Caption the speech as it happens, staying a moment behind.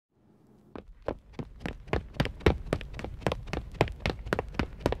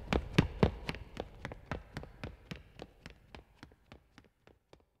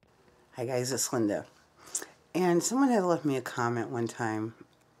Hi guys, it's Linda. And someone had left me a comment one time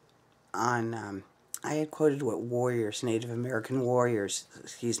on, I had quoted what warriors, Native American warriors,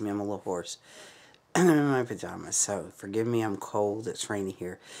 excuse me, I'm a little hoarse, and I'm in my pajamas, so forgive me, I'm cold, it's rainy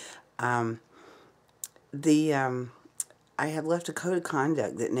here. I had left a code of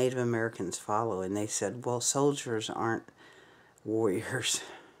conduct that Native Americans follow, and they said, well, soldiers aren't warriors,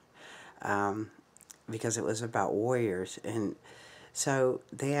 because it was about warriors, and so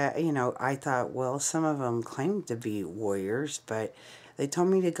they, I thought, well, some of them claimed to be warriors, but they told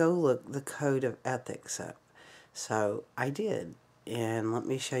me to go look the Code of Ethics up. So I did, and let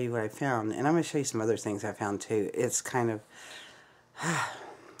me show you what I found, and I'm going to show you some other things I found too. It's kind of,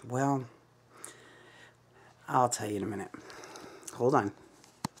 well, I'll tell you in a minute. Hold on.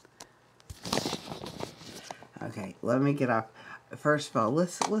 Okay, let me get off. First of all,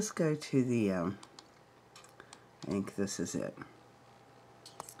 let's go to the, I think this is it.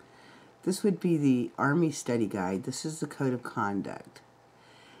 This would be the Army Study Guide. This is the Code of Conduct.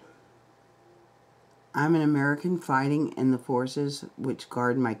 I'm an American fighting in the forces which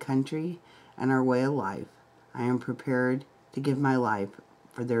guard my country and our way of life. I am prepared to give my life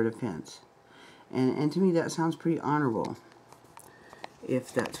for their defense. And to me that sounds pretty honorable,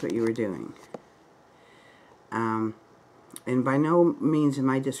 if that's what you were doing. And by no means am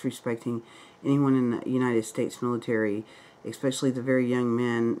I disrespecting anyone in the United States military, especially the very young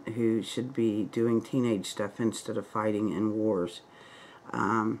men who should be doing teenage stuff instead of fighting in wars.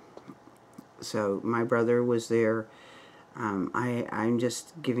 So my brother was there. I'm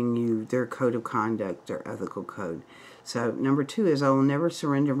just giving you their code of conduct, their ethical code. So number 2 is I will never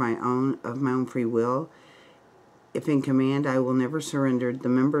surrender of my own free will. If in command, I will never surrender the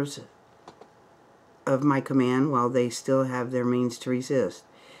members of my command while they still have their means to resist.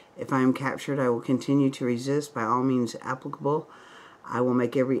 If I am captured, I will continue to resist by all means applicable. I will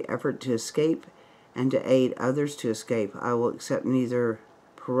make every effort to escape and to aid others to escape. I will accept neither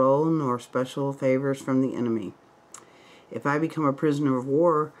parole nor special favors from the enemy. If I become a prisoner of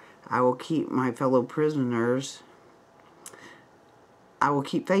war, I will keep my fellow prisoners. I will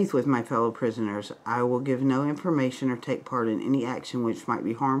keep faith with my fellow prisoners. I will give no information or take part in any action which might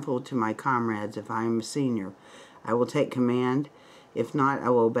be harmful to my comrades if I am a senior. I will take command. If not, I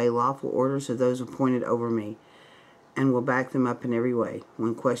will obey lawful orders of those appointed over me and will back them up in every way.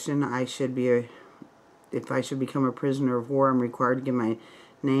 When questioned, if I should become a prisoner of war, I'm required to give my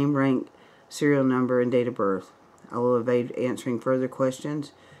name, rank, serial number, and date of birth. I will evade answering further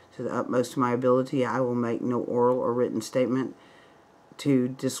questions to the utmost of my ability. I will make no oral or written statement to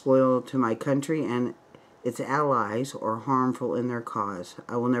disloyal to my country and its allies or harmful in their cause.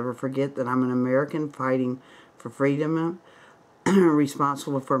 I will never forget that I'm an American fighting for freedom,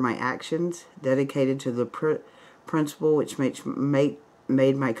 responsible for my actions, dedicated to the principle which made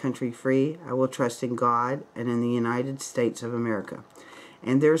my country free. I will trust in God and in the United States of America.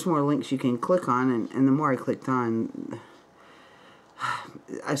 And there's more links you can click on, and the more I clicked on,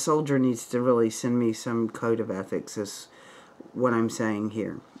 a soldier needs to really send me some code of ethics, is what I'm saying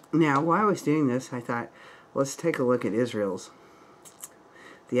here. Now, while I was doing this, I thought, let's take a look at Israel's.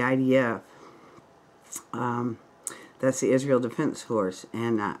 The IDF. That's the Israel Defense Force,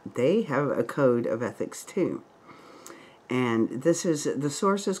 and they have a code of ethics too. And the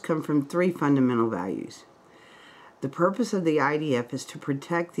sources come from 3 fundamental values. The purpose of the IDF is to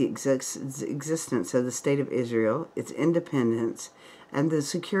protect the existence of the State of Israel, its independence, and the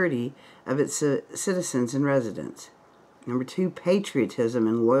security of its citizens and residents. Number 2, patriotism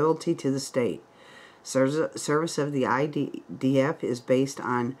and loyalty to the state. Service of the IDF is based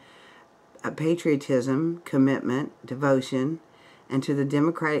on patriotism, commitment, devotion, and to the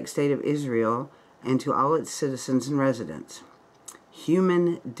democratic state of Israel and to all its citizens and residents.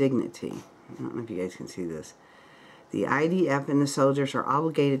 Human dignity. I don't know if you guys can see this. The IDF and the soldiers are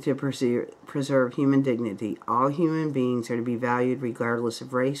obligated to preserve human dignity. All human beings are to be valued regardless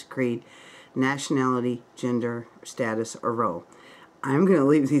of race, creed, nationality, gender, status, or role. I'm going to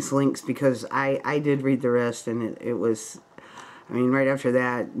leave these links because I did read the rest, and it was, I mean, right after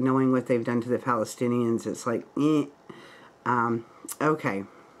that, knowing what they've done to the Palestinians, it's like, okay.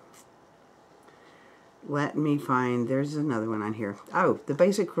 Let me find, there's another one on here. Oh, the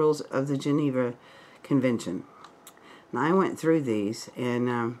basic rules of the Geneva Convention. Now, I went through these,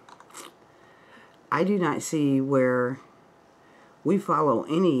 and I do not see where we follow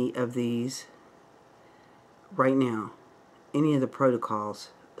any of these right now, any of the protocols.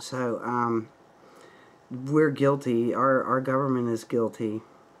 So, we're guilty. Our government is guilty.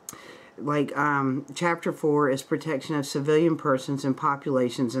 Like, Chapter 4 is protection of civilian persons and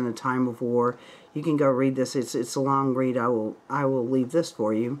populations in a time of war. You can go read this. It's a long read. I will leave this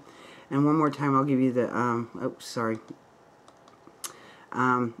for you. And one more time, I'll give you the,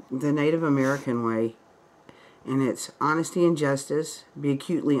 the Native American way. And it's honesty and justice. Be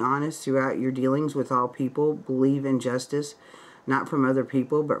acutely honest throughout your dealings with all people. Believe in justice, not from other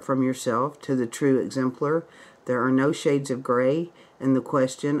people, but from yourself. To the true exemplar, there are no shades of gray in the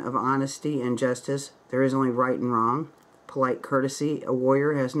question of honesty and justice. There is only right and wrong. Polite courtesy. A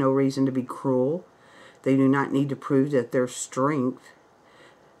warrior has no reason to be cruel. They do not need to prove that their strength.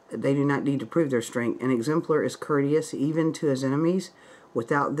 They do not need to prove their strength. An exemplar is courteous even to his enemies.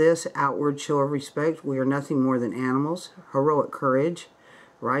 Without this outward show of respect, we are nothing more than animals. Heroic courage.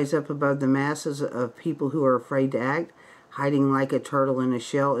 Rise up above the masses of people who are afraid to act. Hiding like a turtle in a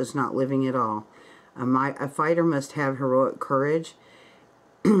shell is not living at all. A fighter must have heroic courage.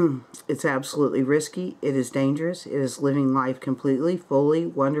 It's absolutely risky. It is dangerous. It is living life completely, fully,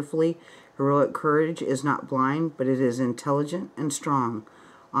 wonderfully. Heroic courage is not blind, but it is intelligent and strong.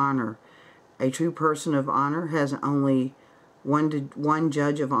 Honor. A true person of honor has only one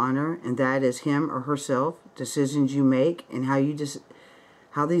judge of honor, and that is him or herself. Decisions you make and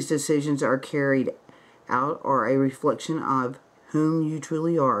how these decisions are carried out are a reflection of whom you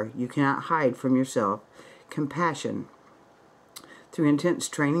truly are. You cannot hide from yourself. Compassion. Through intense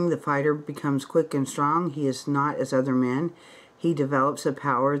training, the fighter becomes quick and strong. He is not as other men. He develops a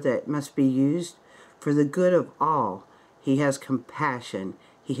power that must be used for the good of all. He has compassion.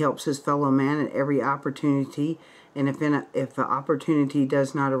 He helps his fellow man at every opportunity, and if an opportunity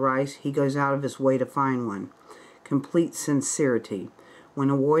does not arise, he goes out of his way to find one. Complete sincerity. When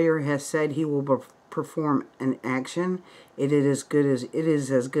a warrior has said he will perform an action, it is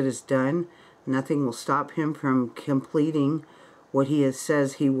as good as done. Nothing will stop him from completing what he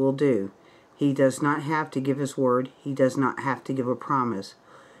says he will do. He does not have to give his word. He does not have to give a promise.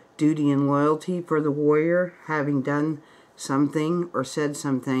 Duty and loyalty for the warrior, having done something or said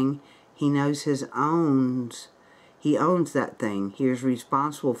something, he knows he owns that thing. He is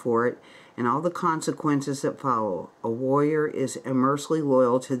responsible for it and all the consequences that follow. A warrior is immensely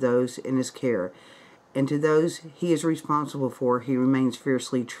loyal to those in his care, and to those he is responsible for, he remains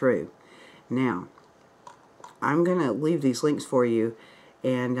fiercely true. Now, I'm going to leave these links for you,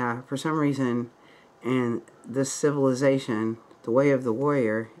 and for some reason, in this civilization, the way of the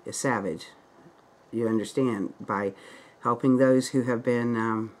warrior is savage. You understand, by helping those who have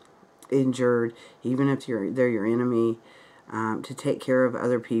been injured, even if they're your enemy, to take care of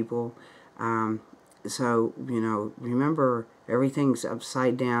other people. So, remember, everything's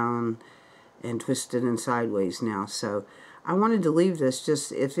upside down and twisted and sideways now. So I wanted to leave this,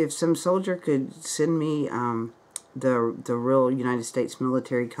 just if some soldier could send me the real United States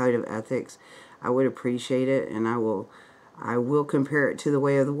military code of ethics, I would appreciate it, and I will compare it to the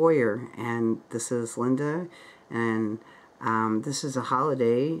way of the warrior. And this is Linda, and this is a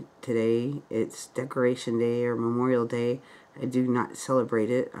holiday today. It's Decoration Day or Memorial Day. I do not celebrate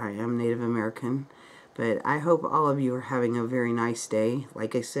it. I am Native American. But I hope all of you are having a very nice day.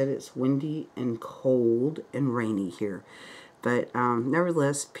 Like I said, it's windy and cold and rainy here. But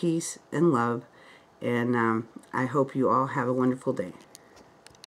nevertheless, peace and love. And I hope you all have a wonderful day.